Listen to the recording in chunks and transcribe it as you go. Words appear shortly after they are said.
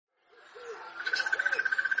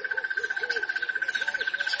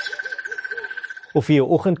Of jy jou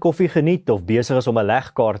oggendkoffie geniet of besig is om 'n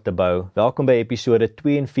legkaart te bou, welkom by episode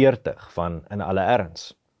 42 van In Alle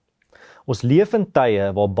Erns. Ons leef in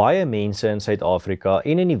tye waar baie mense in Suid-Afrika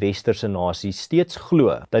en in die westerse nasies steeds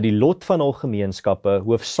glo dat die lot van hul gemeenskappe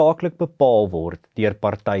hoofsaaklik bepaal word deur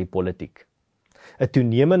partypolitiek. 'n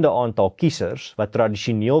Toenemende aantal kiesers, wat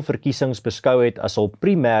tradisioneel verkiesings beskou het as hul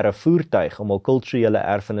primêre voertuig om hul kulturele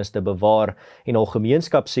erfenis te bewaar en hul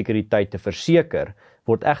gemeenskapssekuriteit te verseker,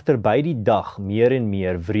 word egter by die dag meer en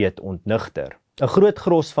meer wreed ontnigter. 'n Groot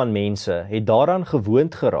gros van mense het daaraan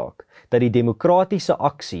gewoond geraak dat die demokratiese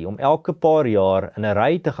aksie om elke paar jaar in 'n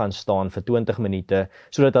ry te gaan staan vir 20 minute,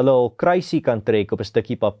 sodat hulle hul kruisie kan trek op 'n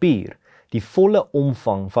stukkie papier, die volle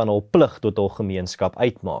omvang van hul plig tot hul gemeenskap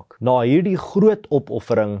uitmaak. Na hierdie groot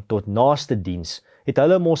opoffering tot naaste diens, het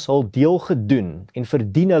hulle mos hul deel gedoen en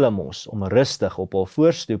verdien hulle mos om rustig op hul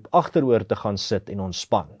voorstoep agteroor te gaan sit en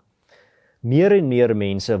ontspan. Meer en meer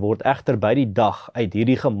mense word egter by die dag uit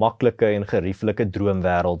hierdie gemaklike en gerieflike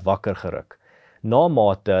droomwêreld wakker geruk, na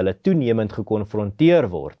mate hulle toenemend gekonfronteer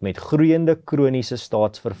word met groeiende kroniese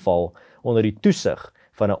staatsverval onder die toesig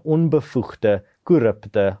van 'n onbevoegde,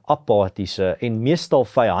 korrupte, apatiese en meestal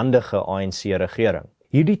vyhandige ANC-regering.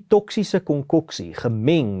 Hierdie toksiese konkoksie,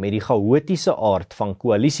 gemeng met die chaotiese aard van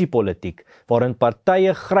koalisiepolitiek, waarin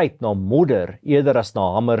partye gryp na modder eerder as na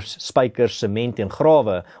hamers, spykers, sement en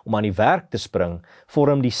grawe om aan die werk te spring,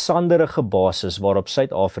 vorm die sanderige basis waarop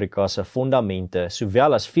Suid-Afrika se fondamente,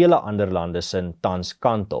 sowel as vele ander lande se tans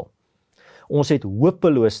kantel. Ons het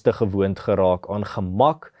hopeloos te gewoond geraak aan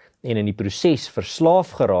gemak en in die proses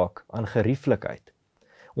verslaaf geraak aan gerieflikheid.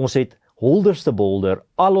 Ons het holderste bolder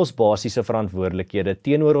al ons basiese verantwoordelikhede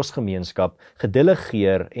teenoor ons gemeenskap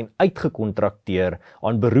gedelegeer en uitgekontrakteer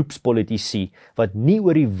aan beroepspolitici wat nie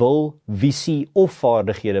oor die wil, visie of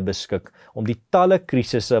vaardighede beskik om die talle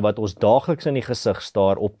krisisse wat ons daagliks in die gesig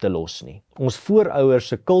staar op te los nie. Ons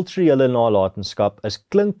voorouers se kulturele nalatenskap is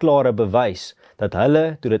klinkklare bewys dat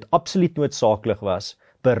hulle, toe dit absoluut noodsaaklik was,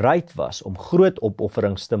 bereid was om groot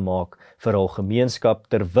opofferings te maak vir hul gemeenskap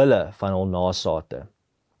ter wille van hul nasate.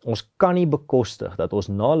 Ons kan nie bekostig dat ons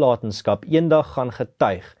nalatenskap eendag gaan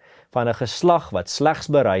getuig van 'n geslag wat slegs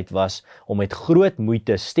bereid was om met groot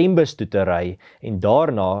moeite stembus toe te ry en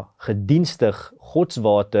daarna gedienstig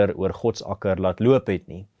godswater oor godsakker laat loop het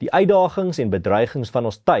nie. Die uitdagings en bedreigings van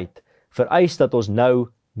ons tyd vereis dat ons nou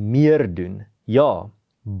meer doen, ja,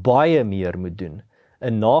 baie meer moet doen,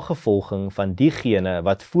 in nagevolging van diegene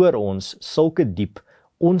wat voor ons sulke diep,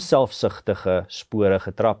 onselfsugtige spore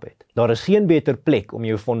getrap het. Daar is geen beter plek om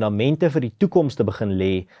jou fondamente vir die toekoms te begin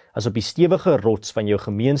lê as op die stewige rots van jou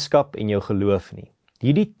gemeenskap en jou geloof nie.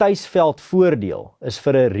 Hierdie tuisveld voordeel is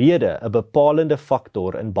vir 'n rede 'n bepalende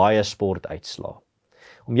faktor in baie sportuitslae.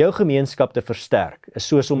 Om jou gemeenskap te versterk is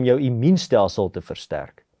soos om jou immuunstelsel te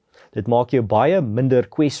versterk. Dit maak jou baie minder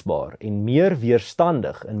kwesbaar en meer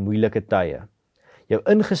weerstandig in moeilike tye. Jou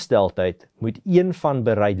ingesteldheid moet een van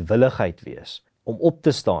bereidwilligheid wees om op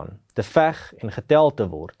te staan, te veg en getel te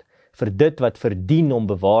word vir dit wat verdien om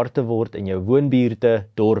bewaar te word in jou woonbuurte,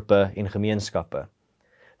 dorpe en gemeenskappe.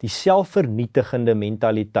 Die selfvernietigende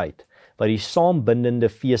mentaliteit wat die saambindende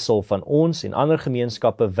vesel van ons en ander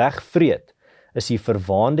gemeenskappe wegvreet, is die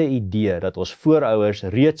verwaande idee dat ons voorouers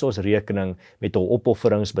reeds ons rekening met hul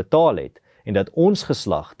opofferings betaal het en dat ons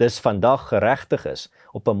geslag dus vandag geregtig is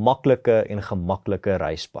op 'n maklike en gemaklike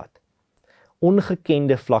reispad.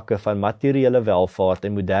 Ongekende vlakke van materiële welvaart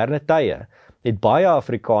in moderne tye het baie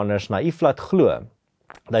Afrikaners naïef laat glo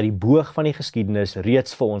dat die boog van die geskiedenis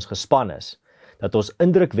reeds vir ons gespan is, dat ons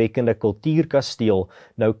indrukwekkende kultuurkasteel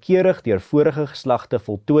noukeurig deur vorige geslagte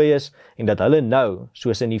voltooi is en dat hulle nou,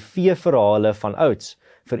 soos in die veeverhale van ouds,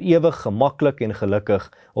 vir ewig gemaklik en gelukkig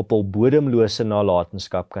op hul bodemlose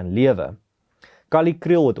nalatenskap kan lewe. Kali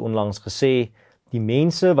Kriel het onlangs gesê, die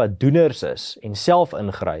mense wat doeners is en self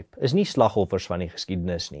ingryp, is nie slagoffers van die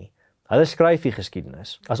geskiedenis nie. Hulle skryf die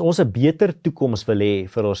geskiedenis. As ons 'n beter toekoms wil hê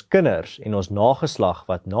vir ons kinders en ons nageslag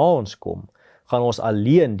wat na ons kom, gaan ons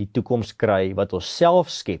alleen die toekoms kry wat ons self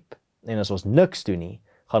skep, en as ons niks doen nie,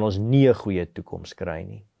 gaan ons nie 'n goeie toekoms kry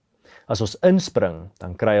nie. As ons inspring,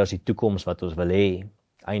 dan kry ons die toekoms wat ons wil hê.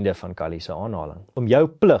 Einde van Kali se aanhaling. Om jou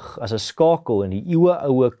plig as 'n skakel in die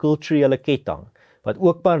eeueoue kulturele ketting, wat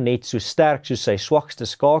ook maar net so sterk soos sy swakste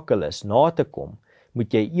skakel is, na te kom,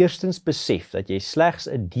 moet jy eerstens besef dat jy slegs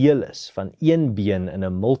 'n deel is van een been in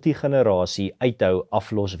 'n multigenerasie uithou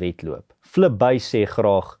afloswedloop. Flip By sê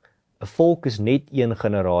graag, 'n volk is net een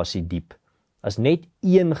generasie diep. As net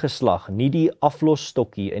een geslag nie die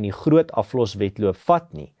aflosstokkie in die groot afloswedloop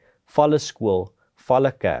vat nie, val 'n skool, val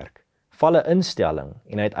 'n kerk, val 'n instelling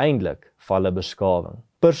en uiteindelik val 'n beskawing.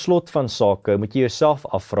 Per slot van sake moet jy jouself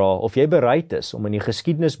afvra of jy bereid is om in die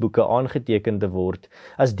geskiedenisboeke aangeteken te word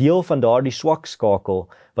as deel van daardie swak skakel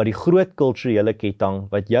wat die groot kulturele ketting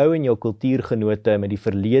wat jou en jou kultuurgenote met die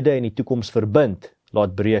verlede en die toekoms verbind,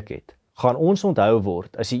 laat breek het. Gaan ons onthou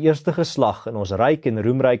word as die eerste geslag in ons ryk en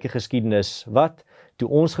roemryke geskiedenis wat,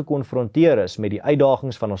 toe ons gekonfronteer is met die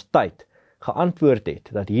uitdagings van ons tyd, geantwoord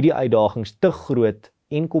het dat hierdie uitdagings te groot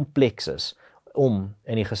en kompleks is om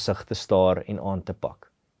in die gesig te staar en aan te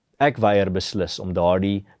pak. Ek weier beslis om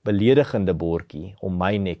daardie beledigende bordjie om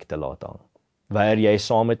my nek te laat hang. Weier jy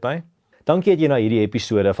saam met my? Dankie dat jy na hierdie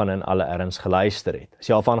episode van In Alle Erns geluister het.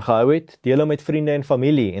 As jy daarvan gehou het, deel hom met vriende en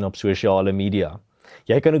familie en op sosiale media.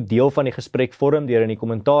 Jy kan ook deel van die gesprek vorm deur in die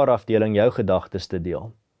kommentaarafdeling jou gedagtes te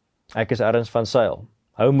deel. Ek is Erns van Sail.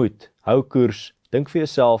 Hou moed, hou koers, dink vir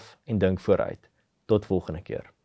jouself en dink vooruit. Tot volgende keer.